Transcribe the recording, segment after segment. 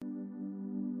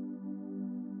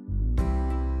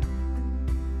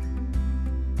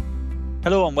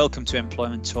Hello and welcome to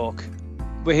Employment Talk.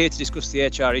 We're here to discuss the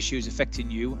HR issues affecting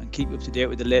you and keep you up to date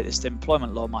with the latest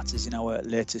employment law matters in our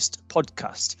latest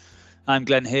podcast. I'm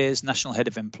Glenn Hayes, National Head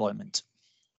of Employment.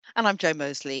 And I'm Jo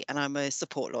Mosley, and I'm a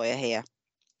support lawyer here.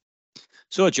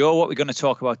 So, Jo, what are we going to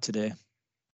talk about today?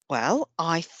 Well,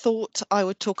 I thought I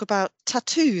would talk about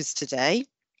tattoos today.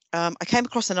 I came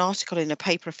across an article in a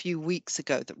paper a few weeks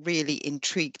ago that really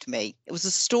intrigued me. It was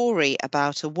a story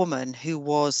about a woman who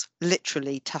was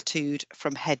literally tattooed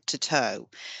from head to toe.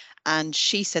 And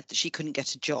she said that she couldn't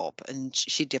get a job, and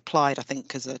she'd applied, I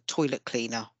think, as a toilet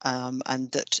cleaner,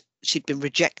 and that she'd been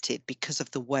rejected because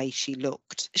of the way she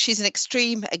looked. She's an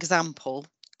extreme example.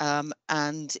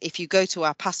 And if you go to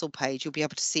our Passel page, you'll be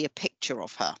able to see a picture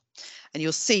of her. And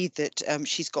you'll see that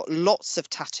she's got lots of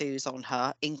tattoos on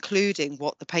her, including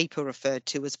what the paper referred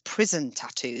to as prison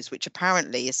tattoos, which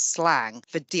apparently is slang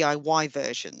for DIY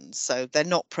versions. So they're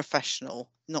not professional,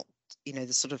 not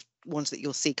the sort of ones that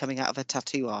you'll see coming out of a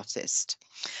tattoo artist.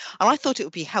 And I thought it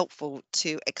would be helpful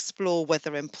to explore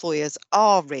whether employers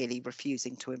are really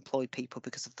refusing to employ people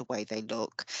because of the way they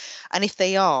look. And if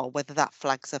they are, whether that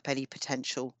flags up any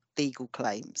potential legal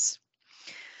claims.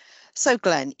 So,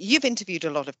 Glenn, you've interviewed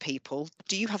a lot of people.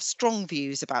 Do you have strong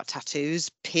views about tattoos,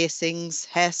 piercings,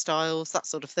 hairstyles, that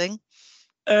sort of thing?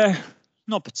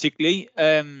 Not particularly.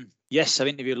 Yes, I've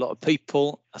interviewed a lot of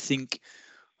people. I think,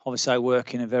 obviously, I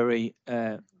work in a very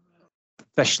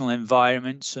professional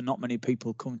environment, so not many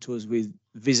people come to us with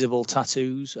visible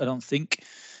tattoos, I don't think.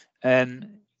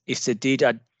 If they did,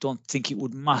 I don't think it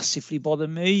would massively bother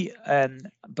me.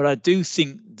 But I do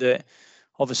think that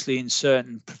obviously in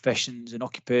certain professions and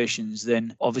occupations,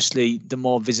 then obviously the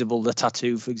more visible the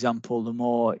tattoo, for example, the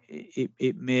more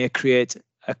it may create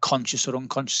a conscious or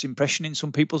unconscious impression in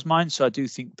some people's minds. So I do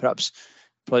think perhaps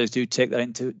employers do take that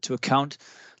into account.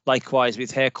 Likewise with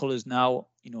hair colours now,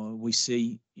 we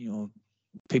see,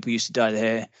 people used to dye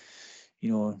their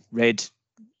hair, red,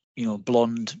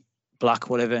 blonde, black,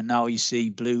 whatever. Now you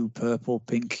see blue, purple,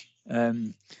 pink.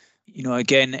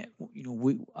 Again,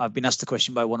 I've been asked the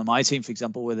question by one of my team, for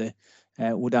example, whether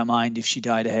would I mind if she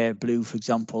dyed her hair blue, for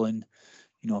example, and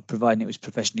providing it was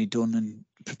professionally done and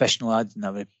professional. I didn't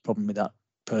have a problem with that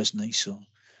personally. So,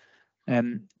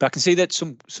 but I can see that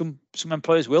some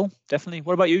employers will definitely.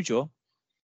 What about you, Jo?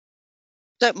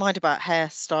 Don't mind about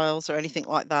hairstyles or anything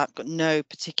like that. Got no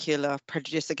particular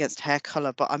prejudice against hair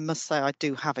colour, but I must say I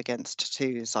do have against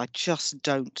tattoos. I just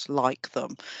don't like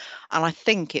them. And I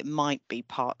think it might be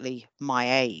partly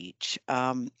my age.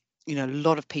 A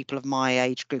lot of people of my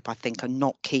age group, I think, are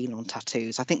not keen on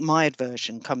tattoos. I think my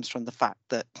aversion comes from the fact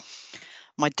that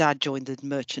my dad joined the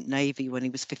Merchant Navy when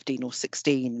he was 15 or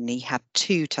 16, and he had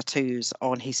 2 tattoos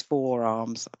on his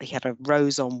forearms. He had a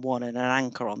rose on one and an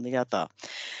anchor on the other.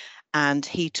 And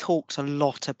he talked a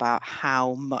lot about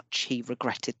how much he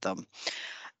regretted them.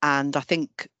 And I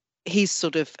think his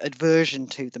sort of aversion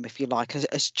to them, if you like,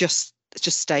 has just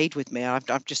stayed with me.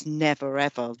 I've just never,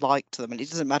 ever liked them. And it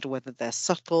doesn't matter whether they're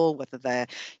subtle, whether they're,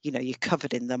 you're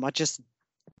covered in them. I just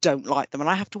don't like them. And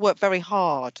I have to work very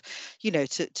hard,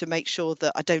 to make sure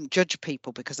that I don't judge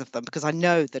people because of them, because I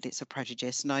know that it's a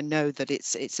prejudice and I know that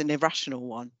it's an irrational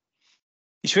one.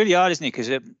 It's really hard, isn't it? Because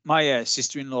my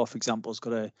sister-in-law, for example, has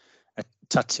got a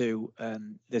tattoo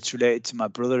that's related to my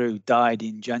brother who died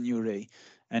in January,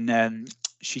 and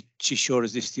she showed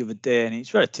us this the other day, and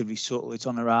it's relatively subtle. It's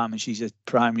on her arm, and she's a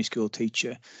primary school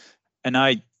teacher.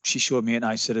 And she showed me, and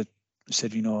I said,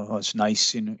 oh, it's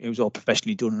nice, it was all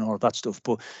professionally done and all of that stuff.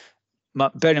 But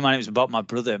bearing in mind it was about my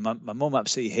brother, my mum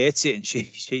absolutely hates it, and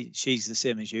she's the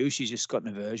same as you. She's just got an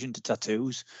aversion to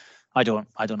tattoos. I don't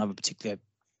have a particular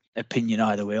opinion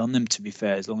either way on them, to be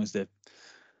fair, as long as they're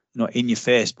not in your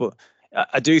face. But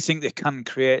I do think they can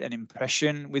create an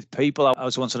impression with people. I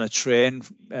was once on a train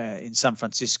in San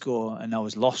Francisco, and I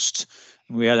was lost.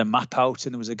 And we had a map out,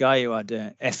 and there was a guy who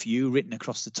had FU written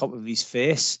across the top of his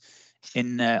face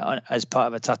as part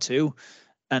of a tattoo.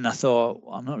 And I thought,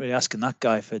 well, I'm not really asking that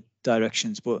guy for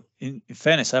directions. But in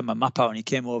fairness, I had my map out, and he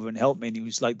came over and helped me, and he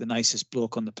was like the nicest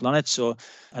bloke on the planet. So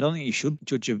I don't think you should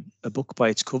judge a book by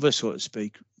its cover, so to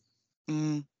speak.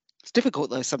 It's difficult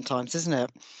though sometimes, isn't it?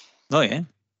 Oh yeah.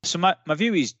 So my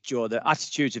view is, Jo, that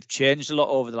attitudes have changed a lot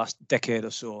over the last decade or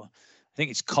so. I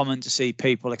think it's common to see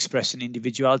people expressing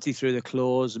individuality through their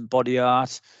clothes and body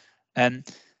art.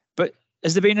 But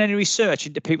has there been any research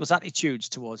into people's attitudes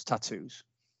towards tattoos?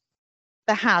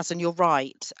 There has, and you're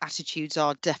right, attitudes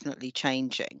are definitely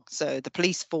changing. So the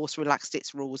police force relaxed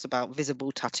its rules about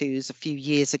visible tattoos a few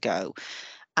years ago.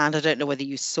 And I don't know whether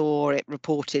you saw it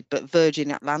reported, but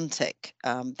Virgin Atlantic,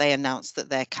 they announced that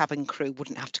their cabin crew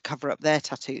wouldn't have to cover up their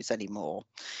tattoos anymore.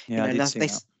 Yeah, I did see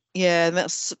that. Yeah, and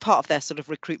that's part of their sort of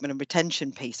recruitment and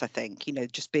retention piece, I think,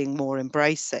 just being more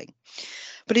embracing.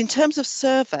 But in terms of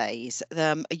surveys,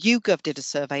 YouGov did a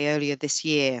survey earlier this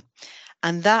year,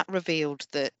 and that revealed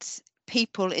that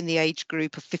people in the age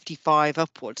group of 55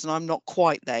 upwards, and I'm not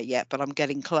quite there yet, but I'm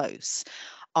getting close,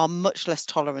 are much less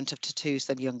tolerant of tattoos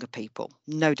than younger people,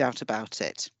 no doubt about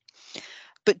it.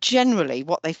 But generally,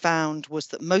 what they found was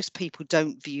that most people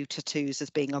don't view tattoos as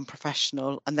being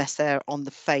unprofessional unless they're on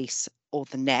the face or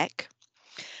the neck.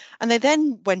 And they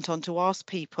then went on to ask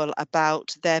people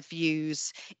about their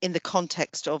views in the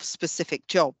context of specific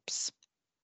jobs.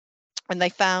 And they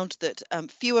found that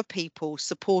fewer people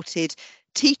supported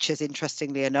teachers,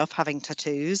 interestingly enough, having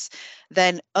tattoos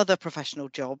than other professional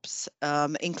jobs,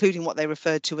 including what they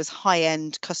referred to as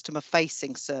high-end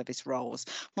customer-facing service roles.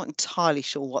 I'm not entirely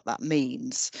sure what that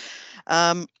means.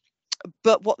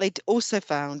 But what they also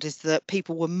found is that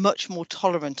people were much more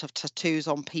tolerant of tattoos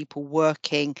on people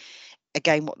working,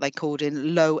 again, what they called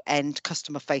in low-end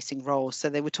customer-facing roles. So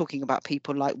they were talking about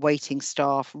people like waiting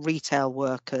staff, retail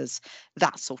workers,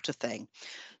 that sort of thing.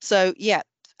 So yeah,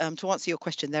 to answer your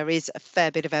question, there is a fair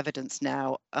bit of evidence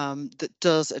now that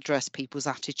does address people's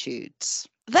attitudes.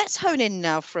 Let's hone in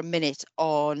now for a minute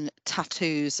on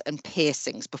tattoos and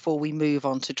piercings before we move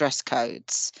on to dress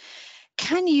codes.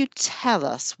 Can you tell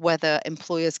us whether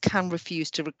employers can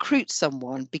refuse to recruit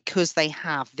someone because they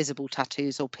have visible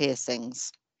tattoos or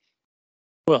piercings?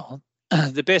 Well,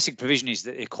 the basic provision is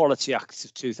that the Equality Act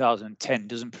of 2010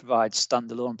 doesn't provide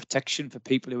standalone protection for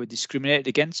people who are discriminated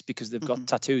against because they've got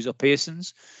tattoos or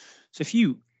piercings. So if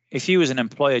you as an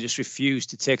employer just refuse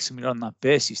to take somebody on that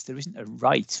basis, there isn't a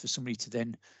right for somebody to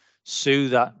then sue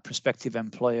that prospective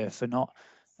employer for not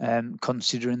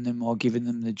considering them or giving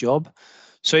them the job.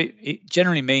 So it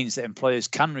generally means that employers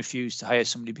can refuse to hire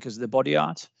somebody because of their body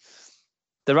art.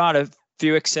 There are a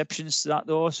few exceptions to that,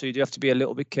 though, so you do have to be a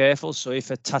little bit careful. So if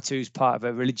a tattoo is part of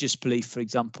a religious belief, for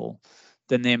example,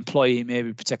 then the employee may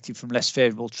be protected from less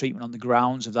favourable treatment on the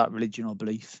grounds of that religion or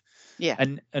belief. Yeah.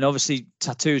 And obviously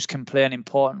tattoos can play an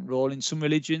important role in some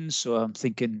religions. So I'm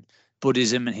thinking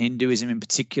Buddhism and Hinduism in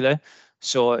particular.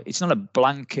 So it's not a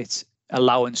blanket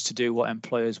allowance to do what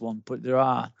employers want, but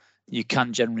you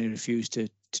can generally refuse to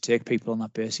take people on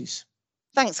that basis.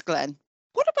 Thanks, Glenn.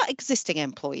 What about existing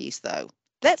employees, though?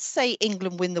 Let's say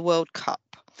England win the World Cup.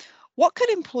 What could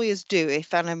employers do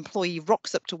if an employee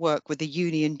rocks up to work with a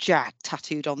Union Jack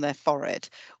tattooed on their forehead,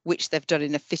 which they've done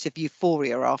in a fit of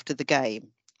euphoria after the game?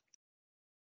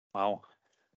 Wow,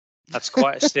 that's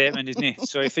quite a statement, isn't it?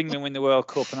 So if England win the World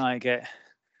Cup and I get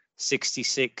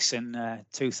 66 and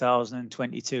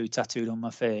 2022 tattooed on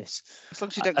my face. As long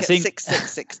as you don't get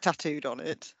 666 tattooed on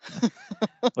it.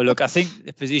 Well, look, I think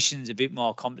the position's a bit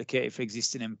more complicated for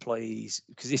existing employees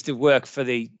because if they work for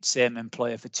the same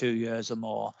employer for 2 years or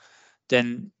more,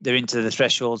 then they're into the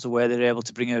thresholds of where they're able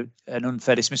to bring an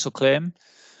unfair dismissal claim.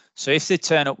 So if they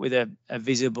turn up with a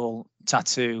visible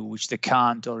tattoo, which they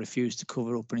can't or refuse to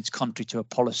cover up and it's contrary to a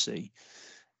policy,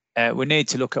 we need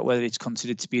to look at whether it's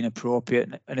considered to be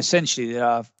inappropriate. And essentially, there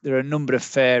are a number of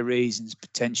fair reasons,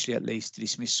 potentially at least, to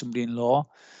dismiss somebody in law.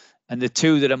 And the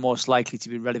two that are most likely to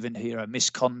be relevant here are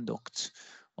misconduct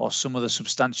or some other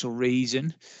substantial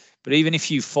reason. But even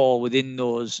if you fall within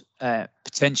those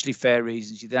potentially fair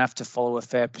reasons, you then have to follow a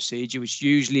fair procedure, which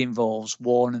usually involves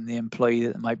warning the employee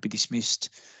that they might be dismissed,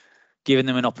 giving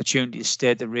them an opportunity to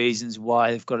state the reasons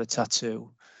why they've got a tattoo,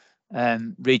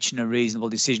 reaching a reasonable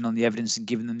decision on the evidence and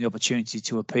giving them the opportunity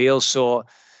to appeal. So,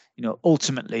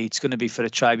 ultimately, it's going to be for the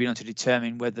tribunal to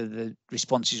determine whether the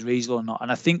response is reasonable or not.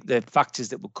 And I think the factors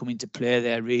that will come into play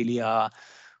there really are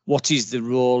what is the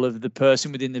role of the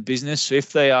person within the business. So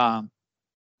if they are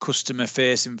customer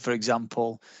facing, for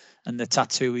example, and the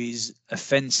tattoo is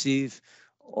offensive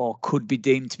or could be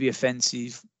deemed to be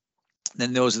offensive,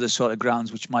 then those are the sort of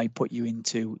grounds which might put you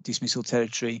into dismissal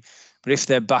territory. But if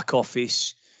they're back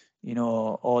office,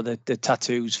 or the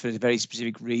tattoos for a very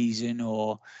specific reason,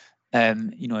 or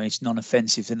it's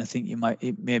non-offensive, then I think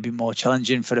it may be more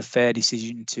challenging for a fair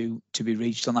decision to be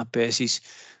reached on that basis.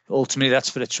 Ultimately,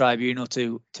 that's for the tribunal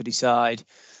to decide.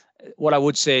 What I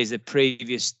would say is that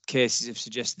previous cases have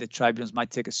suggested that tribunals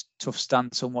might take a tough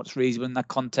stance on what's reasonable in that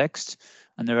context,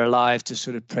 and they're alive to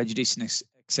sort of prejudice and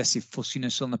excessive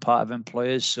fussiness on the part of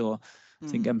employers. So I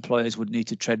think employers would need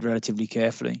to tread relatively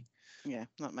carefully. Yeah,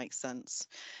 that makes sense.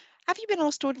 Have you been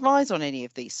asked to advise on any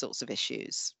of these sorts of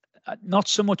issues? Not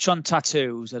so much on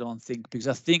tattoos, I don't think, because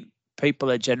I think people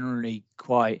are generally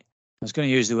quite, I was going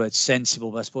to use the word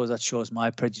sensible, but I suppose that shows my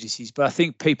prejudices. But I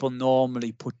think people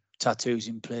normally put tattoos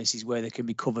in places where they can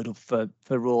be covered up for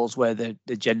roles where they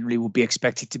generally would be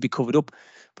expected to be covered up.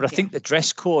 But I think the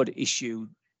dress code issue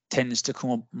tends to come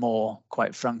up more,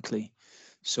 quite frankly.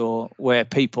 So where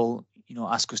people,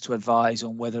 ask us to advise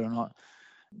on whether or not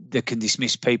they can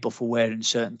dismiss people for wearing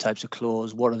certain types of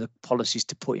clothes, what are the policies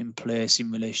to put in place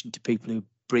in relation to people who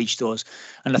breach those.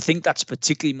 And I think that's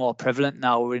particularly more prevalent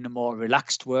now. We're in a more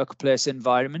relaxed workplace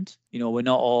environment. We're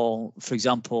not all, for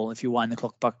example, if you wind the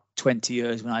clock back 20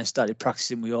 years when I started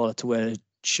practicing, we all had to wear a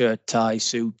shirt, tie,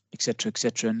 suit,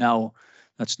 etc. Now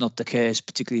that's not the case,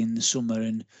 particularly in the summer,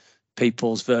 and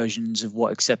people's versions of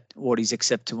what is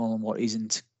acceptable and what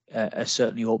isn't are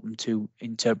certainly open to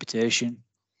interpretation.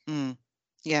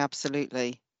 Yeah,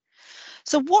 absolutely.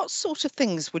 So what sort of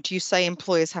things would you say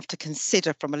employers have to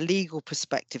consider from a legal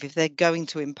perspective if they're going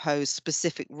to impose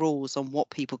specific rules on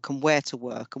what people can wear to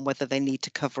work and whether they need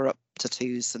to cover up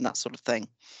tattoos and that sort of thing?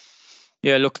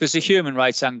 Yeah, look, there's a human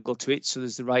rights angle to it. So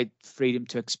there's the right freedom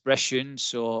to expression.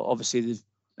 So obviously the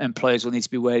employers will need to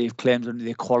be wary of claims under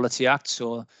the Equality Act.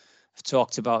 So I've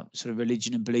talked about sort of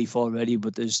religion and belief already,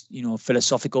 but there's,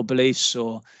 philosophical beliefs.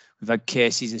 So we've had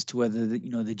cases as to whether, the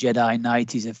Jedi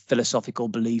Knight is a philosophical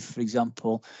belief, for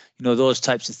example, those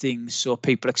types of things. So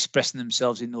people expressing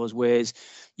themselves in those ways.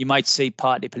 You might see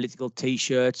party political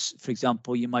T-shirts, for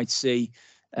example. You might see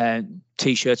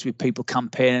T-shirts with people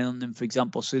campaigning on them, for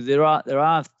example. So there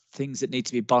are things that need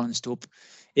to be balanced up.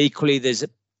 Equally, there's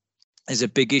a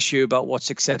big issue about what's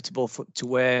acceptable to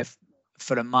wear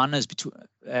for a man as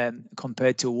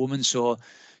compared to a woman. So,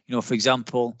 for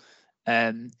example,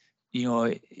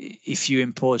 if you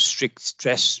impose strict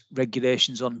dress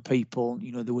regulations on people,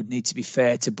 they would need to be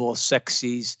fair to both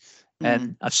sexes.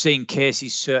 And I've seen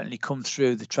cases certainly come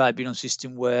through the tribunal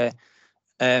system where,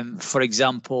 for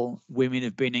example, women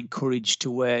have been encouraged to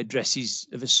wear dresses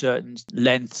of a certain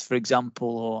length, for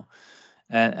example, or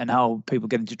and how people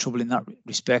get into trouble in that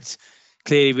respect.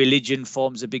 Clearly, religion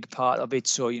forms a big part of it.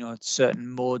 So, certain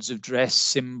modes of dress,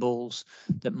 symbols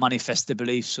that manifest the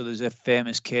beliefs. So there's a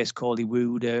famous case called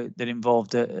Iwuda that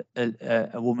involved a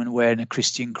woman wearing a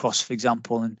Christian cross, for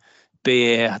example, and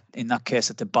BA, in that case,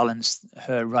 had to balance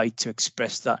her right to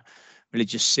express that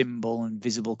religious symbol and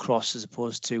visible cross as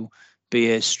opposed to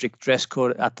BA's strict dress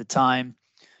code at the time.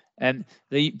 But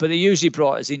they usually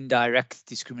brought as indirect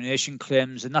discrimination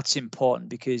claims, and that's important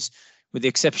because with the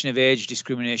exception of age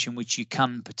discrimination, which you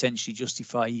can potentially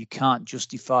justify, you can't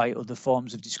justify other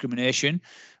forms of discrimination.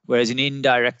 Whereas in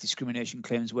indirect discrimination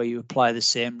claims where you apply the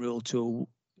same rule to,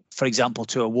 for example,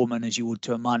 to a woman as you would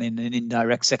to a man in an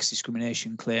indirect sex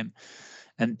discrimination claim,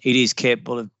 and it is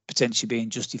capable of potentially being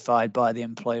justified by the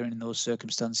employer in those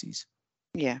circumstances.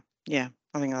 Yeah,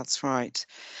 I think that's right.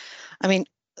 I mean,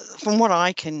 from what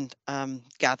I can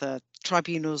gather,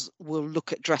 tribunals will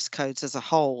look at dress codes as a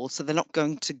whole, so they're not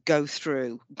going to go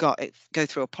through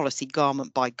a policy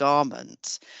garment by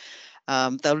garment.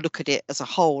 They'll look at it as a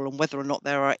whole and whether or not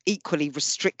there are equally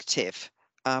restrictive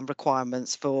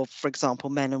requirements for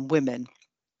example, men and women.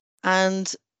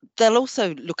 And they'll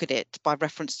also look at it by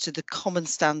reference to the common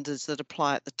standards that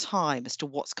apply at the time as to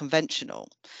what's conventional.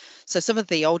 So some of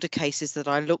the older cases that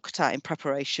I looked at in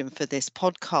preparation for this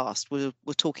podcast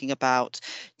were talking about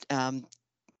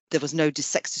there was no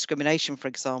sex discrimination, for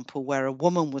example, where a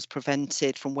woman was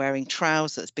prevented from wearing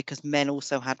trousers because men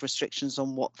also had restrictions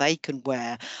on what they can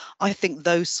wear. I think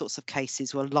those sorts of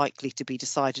cases were likely to be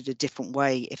decided a different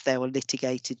way if they were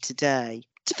litigated today.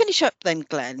 To finish up then,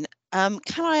 Glenn,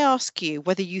 can I ask you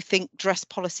whether you think dress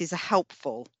policies are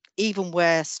helpful, even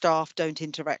where staff don't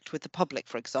interact with the public,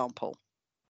 for example?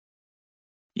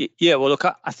 Yeah, well, look,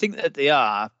 I think that they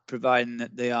are, providing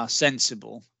that they are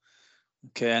sensible.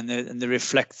 Okay, and they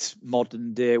reflect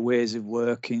modern day ways of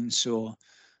working. So,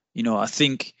 I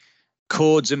think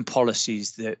codes and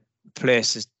policies that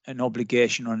place an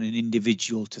obligation on an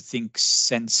individual to think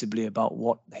sensibly about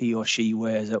what he or she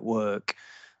wears at work,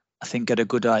 I think are a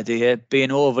good idea.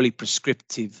 Being overly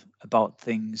prescriptive about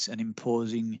things and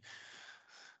imposing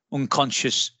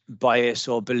unconscious bias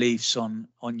or beliefs on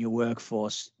your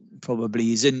workforce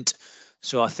probably isn't.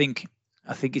 So I think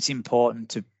it's important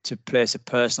to place a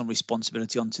personal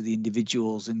responsibility onto the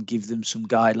individuals and give them some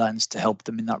guidelines to help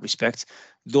them in that respect.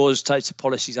 Those types of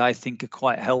policies I think are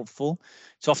quite helpful.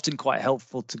 It's often quite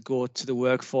helpful to go to the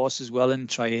workforce as well and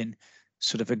try and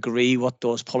sort of agree what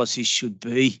those policies should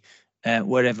be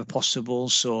wherever possible.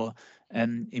 So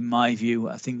in my view,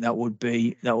 I think that would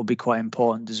be quite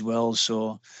important as well.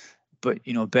 So, but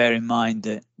bear in mind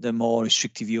that the more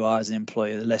restrictive you are as an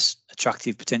employer, the less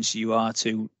attractive potentially you are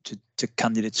to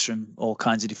candidates from all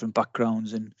kinds of different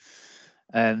backgrounds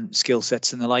and skill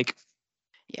sets and the like.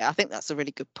 Yeah, I think that's a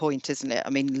really good point, isn't it? I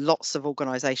mean, lots of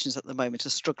organisations at the moment are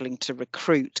struggling to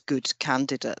recruit good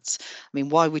candidates. I mean,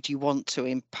 why would you want to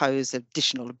impose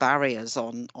additional barriers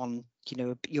on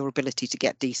your ability to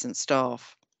get decent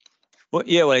staff. Well,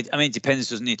 yeah, well, it depends,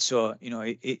 doesn't it? So,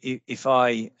 if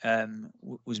I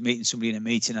was meeting somebody in a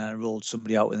meeting and I rolled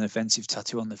somebody out with an offensive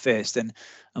tattoo on the face, then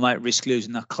I might risk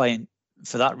losing that client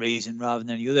for that reason rather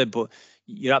than any other. But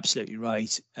you're absolutely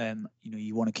right.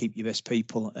 You want to keep your best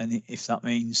people, and if that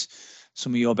means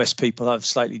some of your best people have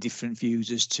slightly different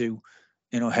views as to,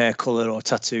 hair color or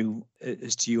tattoo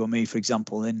as to you or me, for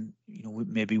example, then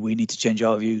maybe we need to change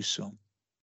our views. So.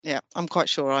 Yeah, I'm quite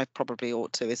sure I probably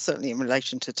ought to. It's certainly in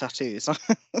relation to tattoos.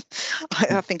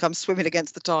 I think I'm swimming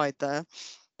against the tide there.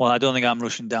 Well, I don't think I'm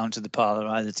rushing down to the parlour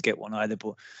either to get one either,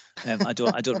 but I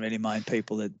don't really mind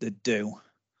people that do.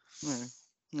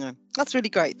 No, that's really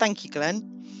great. Thank you,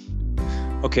 Glenn.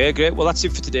 Okay, great. Well, that's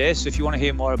it for today. So if you want to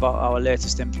hear more about our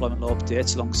latest employment law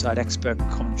updates alongside expert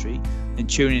commentary, then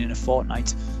tune in a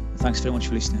fortnight. Thanks very much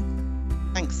for listening.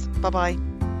 Thanks. Bye-bye.